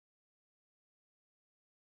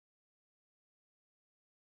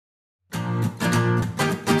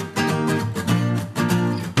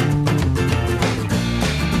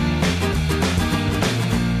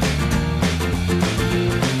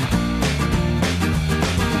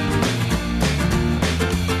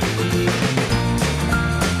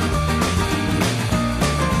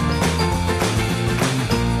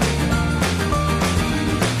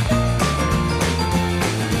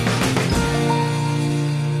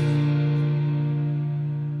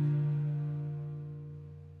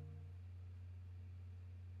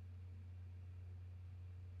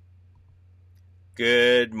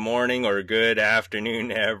Good morning or good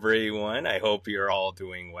afternoon, everyone. I hope you're all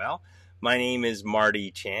doing well. My name is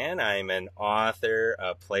Marty Chan. I'm an author,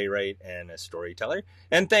 a playwright, and a storyteller.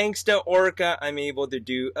 And thanks to Orca, I'm able to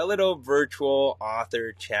do a little virtual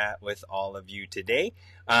author chat with all of you today.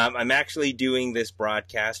 I'm actually doing this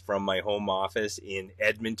broadcast from my home office in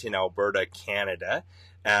Edmonton, Alberta, Canada.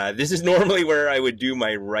 This is normally where I would do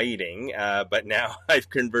my writing, but now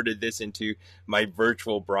I've converted this into my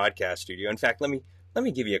virtual broadcast studio. In fact, let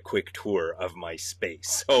me give you a quick tour of my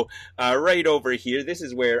space. So right over here, this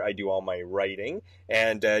is where I do all my writing.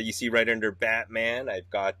 And you see right under Batman, I've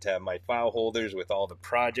got my file holders with all the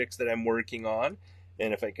projects that I'm working on.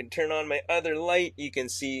 And if I can turn on my other light, you can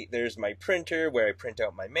see there's my printer where I print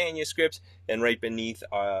out my manuscripts. And right beneath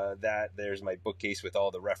that, there's my bookcase with all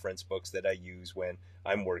the reference books that I use when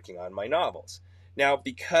I'm working on my novels. Now,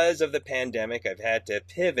 because of the pandemic, I've had to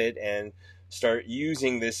pivot and start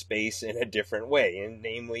using this space in a different way, and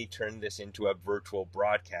namely turn this into a virtual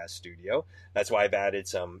broadcast studio. That's why I've added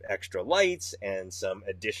some extra lights and some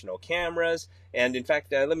additional cameras. And in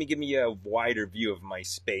fact, let me give you a wider view of my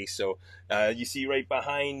space. So you see right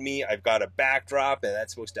behind me, I've got a backdrop, and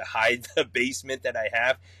that's supposed to hide the basement that I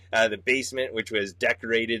have. The basement, which was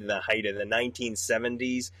decorated in the height of the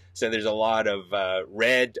 1970s. So there's a lot of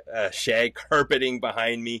red shag carpeting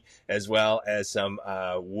behind me, as well as some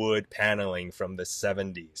wood paneling from the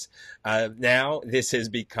 70s. Now, this has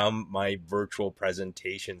become my virtual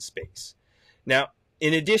presentation space. Now,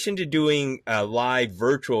 in addition to doing live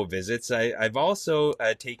virtual visits, I've also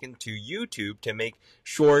taken to YouTube to make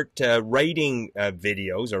short writing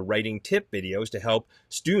videos or writing tip videos to help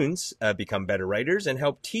students become better writers and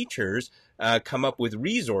help teachers come up with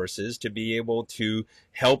resources to be able to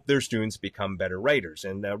help their students become better writers.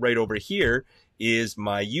 And right over here is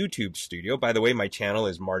my YouTube studio. By the way, my channel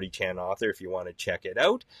is Marty Chan Author if you want to check it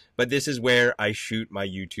out. But this is where I shoot my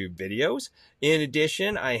YouTube videos. In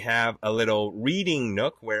addition, I have a little reading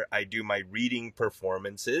nook where I do my reading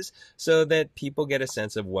performances so that people get a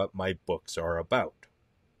sense of what my books are about.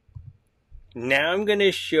 Now I'm going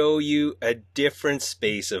to show you a different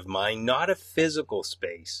space of mine, not a physical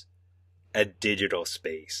space, a digital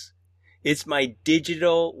space. It's my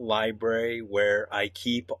digital library where I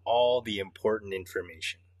keep all the important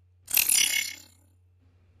information.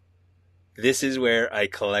 This is where I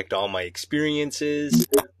collect all my experiences,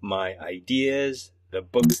 my ideas, the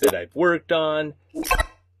books that I've worked on.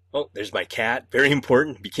 Oh, there's my cat. Very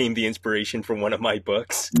important. Became the inspiration for one of my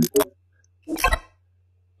books.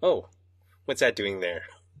 Oh, what's that doing there?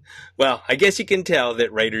 Well, I guess you can tell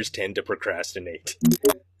that writers tend to procrastinate.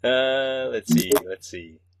 Let's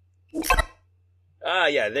see. Ah,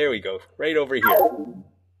 yeah, there we go. Right over here.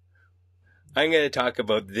 I'm going to talk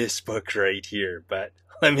about this book right here, but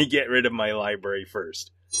let me get rid of my library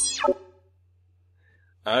first.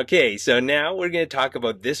 Okay, so now we're going to talk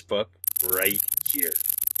about this book right here.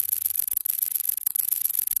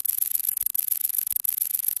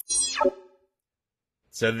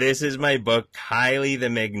 So this is my book, Kylie the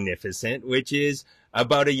Magnificent, which is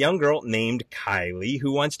about a young girl named Kylie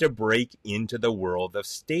who wants to break into the world of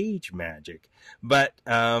stage magic. But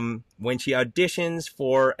when she auditions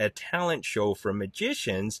for a talent show for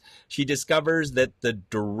magicians, she discovers that the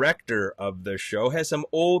director of the show has some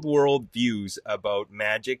old world views about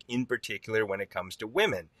magic, in particular when it comes to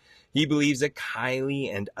women. He believes that Kylie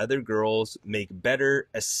and other girls make better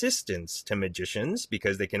assistants to magicians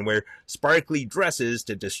because they can wear sparkly dresses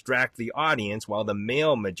to distract the audience while the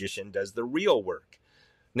male magician does the real work.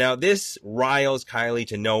 Now, this riles Kylie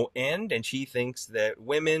to no end, and she thinks that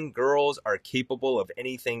women, girls, are capable of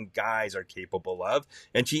anything guys are capable of,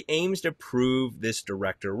 and she aims to prove this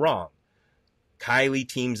director wrong. Kylie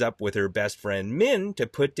teams up with her best friend Min to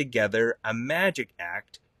put together a magic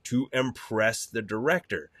act to impress the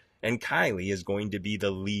director, and Kylie is going to be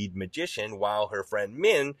the lead magician while her friend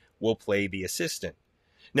Min will play the assistant.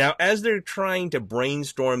 Now, as they're trying to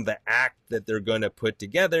brainstorm the act that they're going to put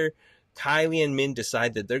together, Kylie and Min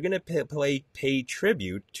decide that they're going to pay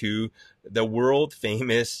tribute to the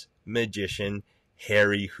world-famous magician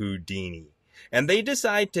Harry Houdini. And they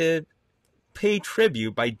decide to pay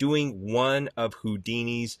tribute by doing one of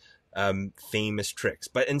Houdini's famous tricks.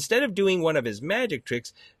 But instead of doing one of his magic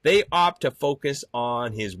tricks, they opt to focus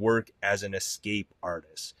on his work as an escape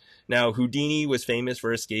artist. Now, Houdini was famous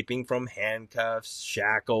for escaping from handcuffs,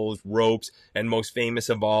 shackles, ropes, and most famous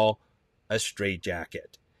of all, a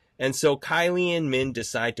straitjacket. And so Kylie and Min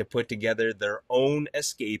decide to put together their own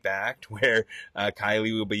escape act where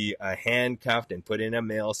Kylie will be handcuffed and put in a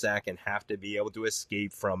mail sack and have to be able to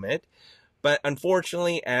escape from it. But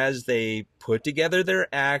unfortunately, as they put together their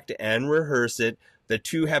act and rehearse it, The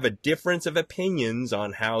two have a difference of opinions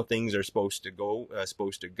on how things are supposed to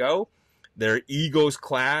go. Their egos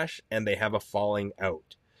clash, and they have a falling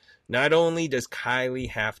out. Not only does Kylie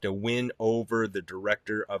have to win over the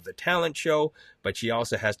director of the talent show, but she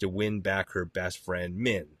also has to win back her best friend,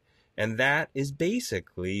 Min. And that is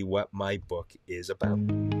basically what my book is about.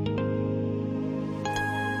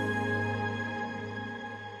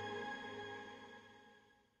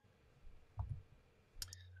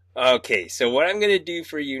 Okay, so what I'm going to do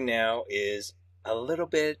for you now is a little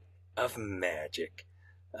bit of magic.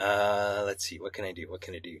 Let's see, what can I do?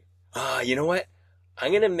 You know what?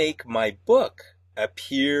 I'm going to make my book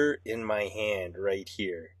appear in my hand right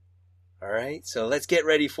here. All right, so let's get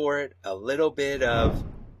ready for it. A little bit of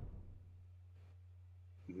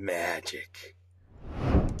magic.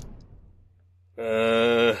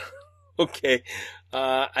 Okay.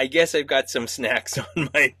 I guess I've got some snacks on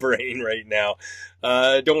my brain right now.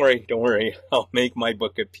 Don't worry. I'll make my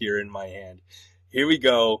book appear in my hand. Here we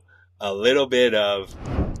go. A little bit of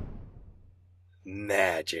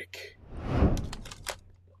magic.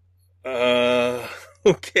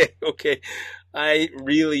 Okay. I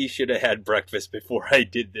really should have had breakfast before I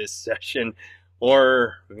did this session.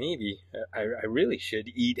 Or maybe I really should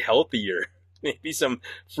eat healthier. Maybe some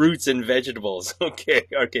fruits and vegetables. Okay,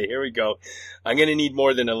 here we go. I'm going to need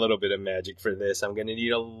more than a little bit of magic for this. I'm going to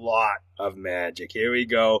need a lot of magic. Here we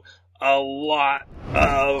go. A lot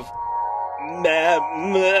of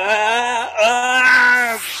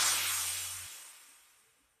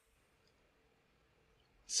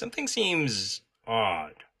Something seems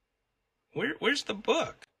odd. Where's the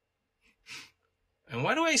book? And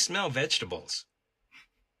why do I smell vegetables?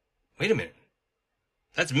 Wait a minute.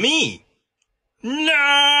 That's me! No!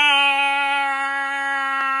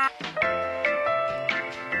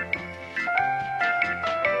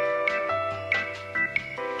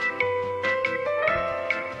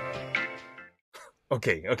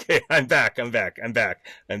 Okay. I'm back.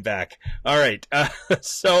 All right.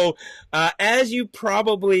 So, as you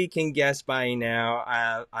probably can guess by now,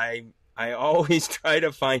 I always try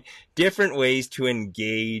to find different ways to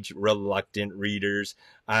engage reluctant readers.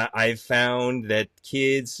 I've found that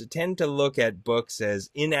kids tend to look at books as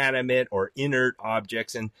inanimate or inert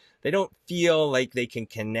objects, and they don't feel like they can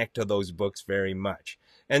connect to those books very much.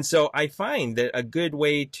 And so I find that a good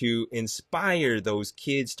way to inspire those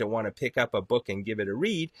kids to want to pick up a book and give it a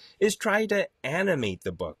read is try to animate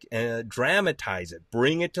the book, dramatize it,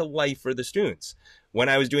 bring it to life for the students. When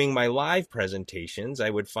I was doing my live presentations, I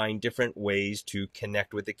would find different ways to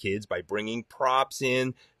connect with the kids by bringing props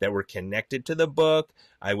in that were connected to the book.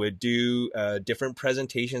 I would do different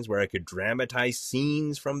presentations where I could dramatize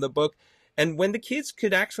scenes from the book. And when the kids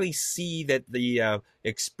could actually see that the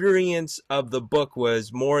experience of the book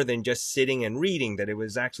was more than just sitting and reading, that it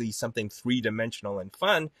was actually something three-dimensional and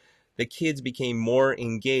fun, the kids became more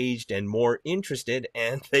engaged and more interested,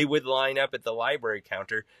 and they would line up at the library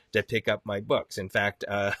counter to pick up my books. In fact,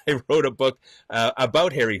 I wrote a book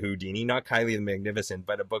about Harry Houdini, not Kylie the Magnificent,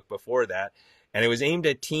 but a book before that. And it was aimed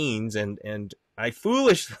at teens, and I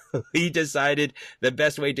foolishly decided the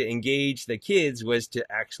best way to engage the kids was to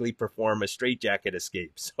actually perform a straitjacket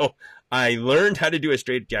escape. So I learned how to do a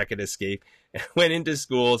straitjacket escape and went into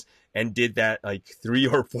schools and did that like 3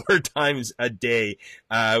 or 4 times a day,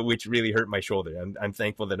 which really hurt my shoulder. I'm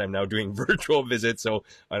thankful that I'm now doing virtual visits, so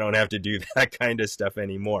I don't have to do that kind of stuff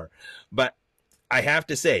anymore. But I have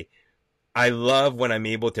to say, I love when I'm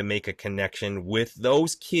able to make a connection with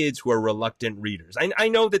those kids who are reluctant readers. I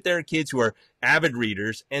know that there are kids who are avid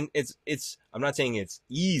readers, and I'm not saying it's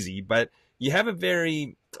easy, but you have a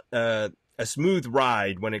very a smooth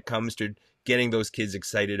ride when it comes to getting those kids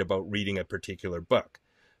excited about reading a particular book.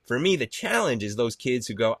 For me, the challenge is those kids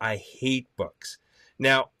who go, I hate books.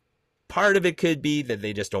 Now, part of it could be that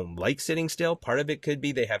they just don't like sitting still. Part of it could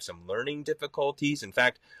be they have some learning difficulties. In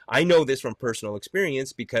fact, I know this from personal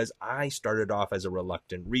experience because I started off as a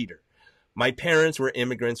reluctant reader. My parents were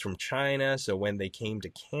immigrants from China, so when they came to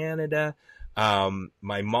Canada,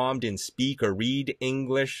 my mom didn't speak or read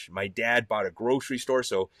English. My dad bought a grocery store,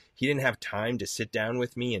 so he didn't have time to sit down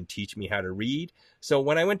with me and teach me how to read. So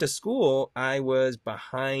when I went to school, I was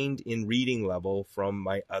behind in reading level from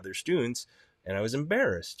my other students, and I was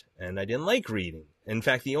embarrassed, and I didn't like reading. In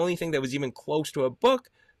fact, the only thing that was even close to a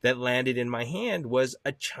book that landed in my hand was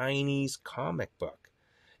a Chinese comic book.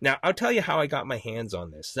 Now, I'll tell you how I got my hands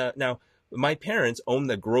on this. Now, my parents owned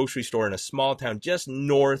the grocery store in a small town just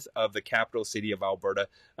north of the capital city of Alberta.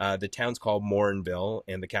 The town's called Morinville,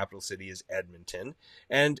 and the capital city is Edmonton.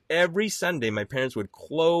 And every Sunday, my parents would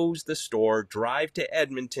close the store, drive to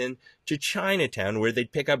Edmonton to Chinatown, where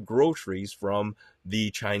they'd pick up groceries from the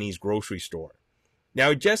Chinese grocery store.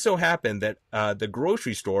 Now, it just so happened that the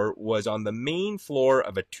grocery store was on the main floor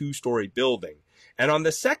of a 2-story building. And on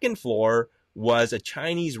the second floor was a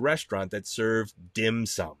Chinese restaurant that served dim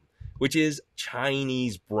sum, which is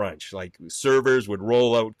Chinese brunch. Like, servers would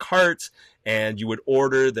roll out carts and you would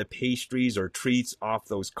order the pastries or treats off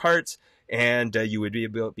those carts, and you would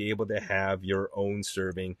be able to have your own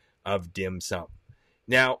serving of dim sum.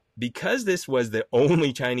 Now, because this was the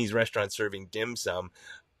only Chinese restaurant serving dim sum,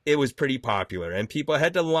 it was pretty popular, and people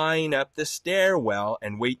had to line up the stairwell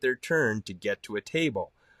and wait their turn to get to a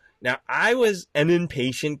table. Now, I was an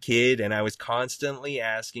impatient kid, and I was constantly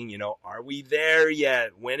asking, are we there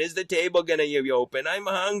yet? When is the table going to be open? I'm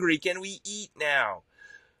hungry. Can we eat now?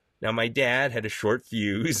 Now, my dad had a short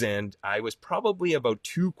fuse, and I was probably about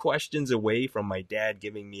 2 questions away from my dad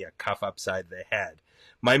giving me a cuff upside the head.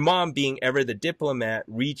 My mom, being ever the diplomat,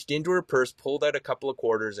 reached into her purse, pulled out a couple of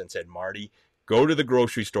quarters, and said, "Marty, go to the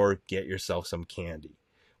grocery store, get yourself some candy."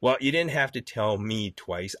 Well, you didn't have to tell me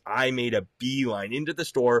twice. I made a beeline into the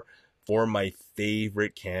store for my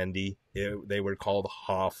favorite candy. They were called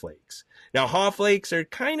Haw Flakes. Now, Haw Flakes are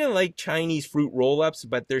kind of like Chinese fruit roll-ups,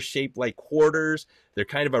 but they're shaped like quarters. They're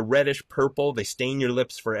kind of a reddish purple. They stain your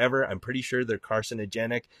lips forever. I'm pretty sure they're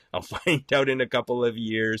carcinogenic. I'll find out in a couple of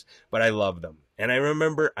years, but I love them. And I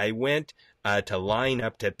remember I went to line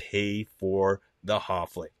up to pay for the Haw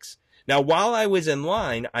Flakes. Now, while I was in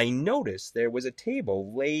line, I noticed there was a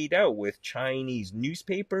table laid out with Chinese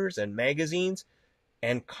newspapers and magazines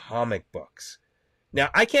and comic books. Now,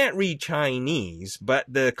 I can't read Chinese, but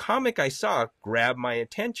the comic I saw grabbed my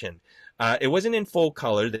attention. It wasn't in full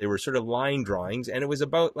color. They were sort of line drawings, and it was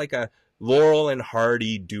about like a Laurel and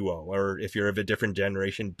Hardy duo, or if you're of a different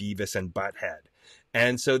generation, Beavis and Butthead.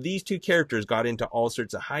 And so these 2 characters got into all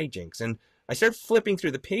sorts of hijinks, and I started flipping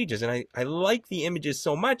through the pages, and I liked the images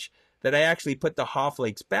so much that I actually put the Haw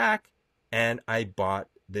Flakes back, and I bought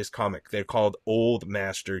this comic. They're called Old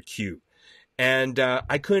Master Q. And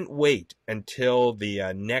I couldn't wait until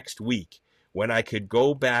the next week when I could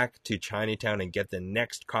go back to Chinatown and get the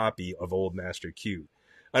next copy of Old Master Q.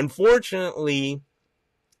 Unfortunately,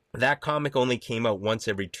 that comic only came out once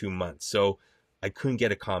every 2 months, so I couldn't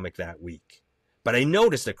get a comic that week. But I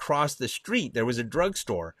noticed across the street there was a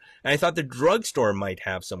drugstore, and I thought the drugstore might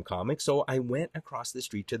have some comics, so I went across the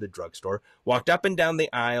street to the drugstore, walked up and down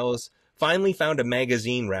the aisles, finally found a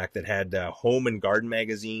magazine rack that had home and garden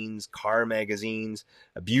magazines, car magazines,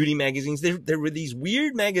 beauty magazines. There were these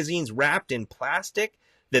weird magazines wrapped in plastic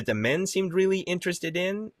that the men seemed really interested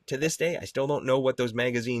in. To this day, I still don't know what those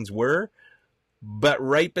magazines were. But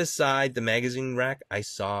right beside the magazine rack, I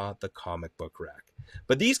saw the comic book rack.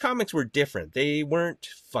 But these comics were different. They weren't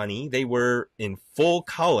funny. They were in full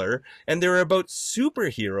color, and they were about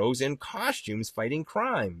superheroes in costumes fighting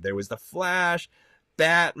crime. There was the Flash,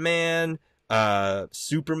 Batman,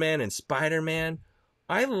 Superman, and Spider-Man.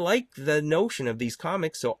 I liked the notion of these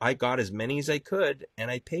comics, so I got as many as I could, and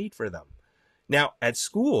I paid for them. Now, at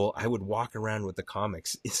school, I would walk around with the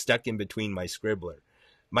comics stuck in between my scribbler.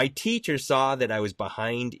 My teacher saw that I was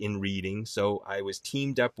behind in reading, so I was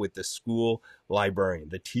teamed up with the school librarian.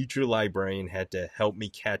 The teacher librarian had to help me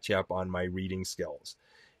catch up on my reading skills.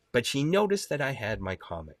 But she noticed that I had my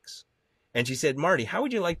comics. And she said, "Marty, how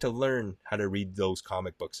would you like to learn how to read those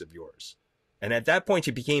comic books of yours?" And at that point,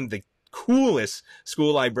 she became the coolest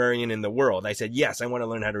school librarian in the world. I said, "Yes, I want to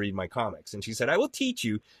learn how to read my comics." And she said, "I will teach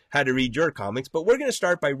you how to read your comics, but we're going to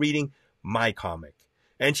start by reading my comic."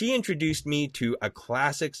 And she introduced me to a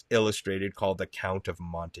classics illustrated called The Count of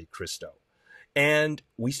Monte Cristo. And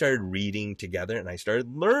we started reading together, and I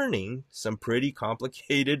started learning some pretty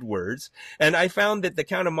complicated words. And I found that The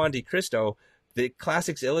Count of Monte Cristo, the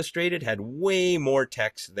Classics Illustrated, had way more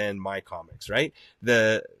text than my comics, right?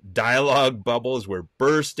 The dialogue bubbles were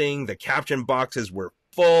bursting, the caption boxes were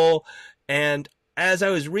full, and as I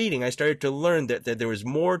was reading, I started to learn that there was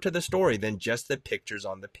more to the story than just the pictures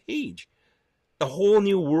on the page. A whole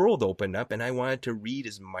new world opened up, and I wanted to read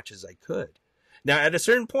as much as I could. Now, at a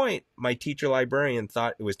certain point, my teacher librarian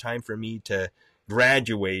thought it was time for me to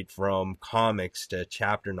graduate from comics to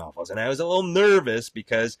chapter novels. And I was a little nervous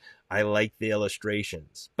because I liked the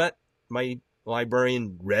illustrations. But my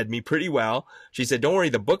librarian read me pretty well. She said, "Don't worry,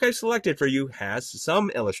 the book I selected for you has some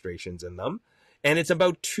illustrations in them. And it's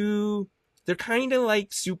about they're kind of like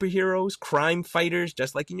superheroes, crime fighters,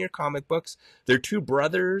 just like in your comic books. They're 2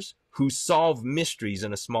 brothers who solve mysteries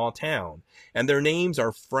in a small town. And their names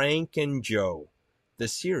are Frank and Joe." The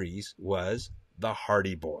series was The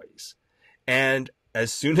Hardy Boys. And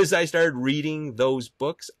as soon as I started reading those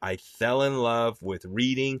books, I fell in love with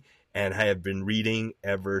reading, and I have been reading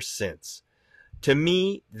ever since. To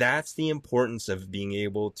me, that's the importance of being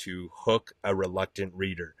able to hook a reluctant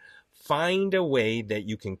reader. Find a way that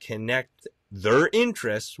you can connect their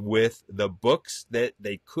interests with the books that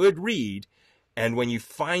they could read. And when you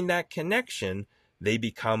find that connection, they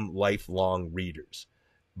become lifelong readers.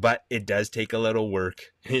 But it does take a little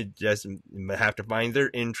work. It just have to find their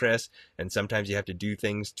interests. And sometimes you have to do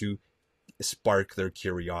things to spark their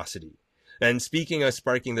curiosity. And speaking of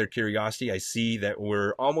sparking their curiosity, I see that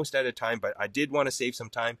we're almost out of time, but I did want to save some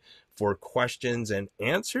time for questions and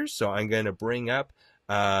answers. So I'm going to bring up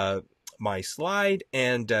my slide.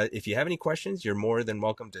 And if you have any questions, you're more than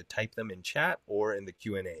welcome to type them in chat or in the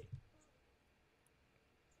Q&A.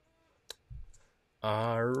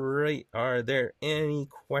 All right. Are there any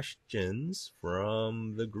questions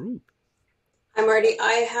from the group? Hi, Marty.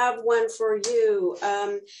 I have one for you.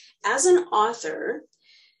 As an author,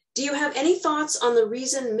 do you have any thoughts on the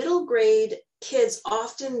reason middle grade kids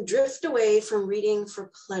often drift away from reading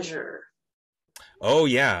for pleasure? Oh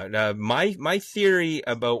yeah, my theory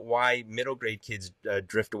about why middle grade kids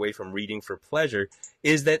drift away from reading for pleasure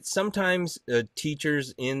is that sometimes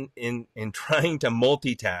teachers in trying to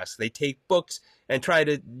multitask, they take books and try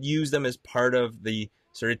to use them as part of the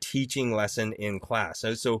sort of teaching lesson in class.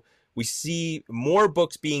 So we see more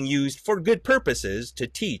books being used for good purposes to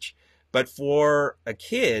teach, but for a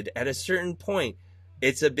kid at a certain point,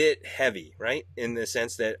 it's a bit heavy, right? In the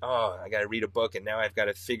sense that, oh, I got to read a book and now I've got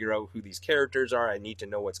to figure out who these characters are. I need to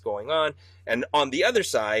know what's going on. And on the other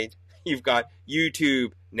side, you've got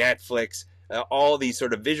YouTube, Netflix, all these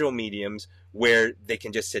sort of visual mediums where they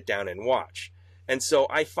can just sit down and watch. And so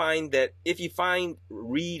I find that if you find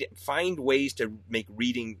ways to make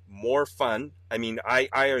reading more fun. I mean, I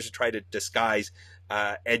always try to disguise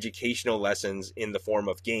educational lessons in the form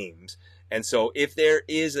of games. And so if there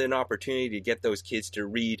is an opportunity to get those kids to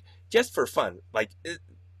read just for fun, like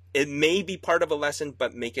it may be part of a lesson,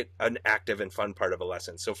 but make it an active and fun part of a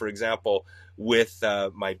lesson. So for example, with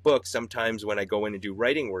my book, sometimes when I go in and do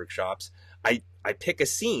writing workshops, I pick a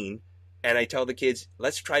scene and I tell the kids,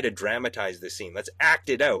 let's try to dramatize this scene. Let's act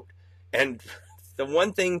it out. And the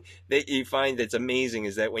one thing that you find that's amazing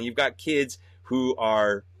is that when you've got kids who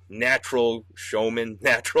are natural showmen,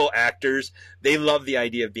 natural actors, they love the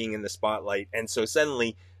idea of being in the spotlight. And so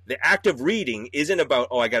suddenly the act of reading isn't about,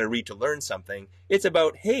 oh, I got to read to learn something. It's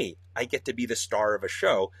about, hey, I get to be the star of a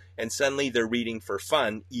show. And suddenly they're reading for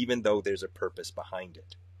fun, even though there's a purpose behind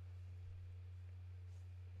it.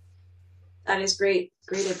 That is great.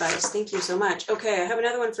 Great advice. Thank you so much. Okay, I have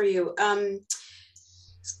another one for you. Kylie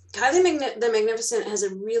the Magnificent has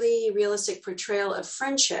a really realistic portrayal of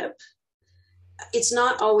friendship. It's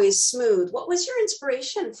not always smooth. What was your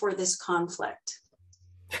inspiration for this conflict?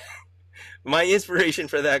 My inspiration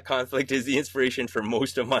for that conflict is the inspiration for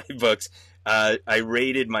most of my books. I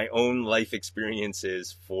rated my own life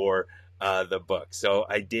experiences for the book. So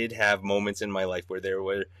I did have moments in my life where there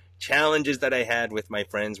were challenges that I had with my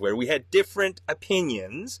friends where we had different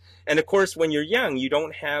opinions. And of course, when you're young, you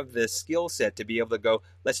don't have the skill set to be able to go,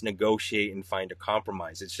 let's negotiate and find a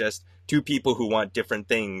compromise. It's just two people who want different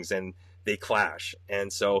things and they clash.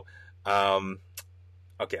 And so,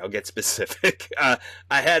 okay, I'll get specific. I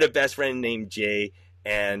had a best friend named Jay,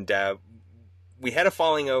 and we had a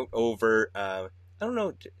falling out over, I don't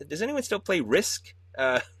know, does anyone still play Risk?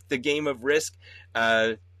 The game of Risk,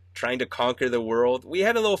 trying to conquer the world. We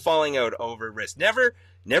had a little falling out over Risk.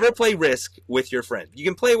 Never play Risk with your friend. You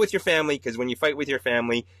can play it with your family, because when you fight with your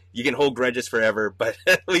family, you can hold grudges forever, but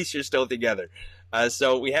at least you're still together.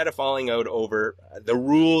 So we had a falling out over the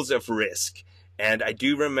rules of Risk. And I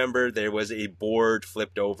do remember there was a board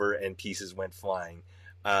flipped over and pieces went flying.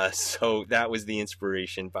 So that was the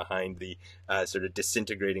inspiration behind the sort of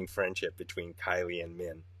disintegrating friendship between Kylie and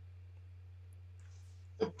Min.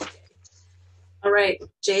 All right,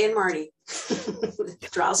 Jay and Marty,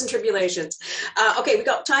 trials and tribulations. Okay, we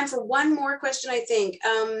got time for one more question, I think.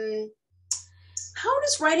 How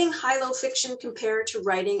does writing high-low fiction compare to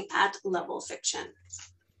writing at-level fiction?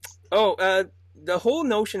 Oh, the whole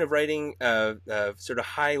notion of writing sort of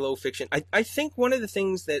high-low fiction, I think one of the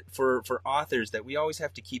things that for authors that we always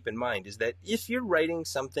have to keep in mind is that if you're writing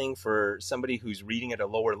something for somebody who's reading at a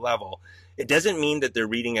lower level, it doesn't mean that they're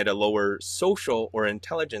reading at a lower social or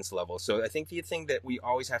intelligence level. So I think the thing that we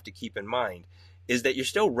always have to keep in mind is that you're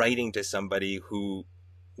still writing to somebody who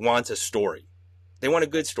wants a story. They want a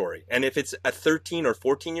good story. And if it's a 13 or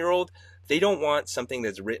 14-year-old, they don't want something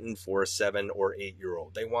that's written for a 7 or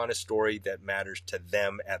 8-year-old. They want a story that matters to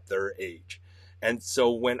them at their age. And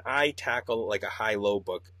so when I tackle like a high-low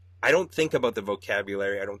book, I don't think about the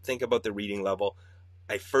vocabulary. I don't think about the reading level.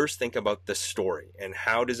 I first think about the story and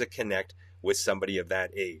how does it connect with somebody of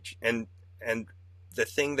that age. And And the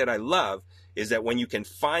thing that I love is that when you can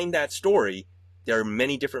find that story, there are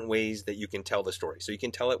many different ways that you can tell the story. So you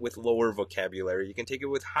can tell it with lower vocabulary, you can take it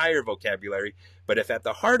with higher vocabulary, but if at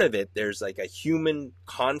the heart of it there's like a human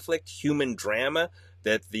conflict, human drama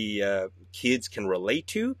that the kids can relate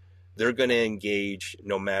to, they're going to engage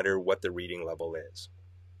no matter what the reading level is.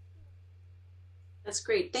 That's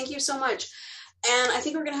great. Thank you so much. And I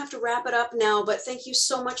think we're going to have to wrap it up now, but thank you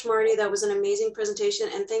so much, Marty. That was an amazing presentation.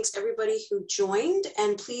 And thanks everybody who joined.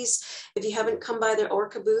 And please, if you haven't come by the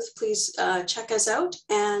Orca booth, please check us out.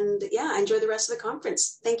 And yeah, enjoy the rest of the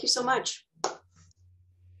conference. Thank you so much.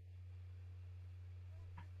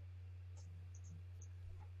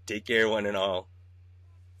 Take care, one and all.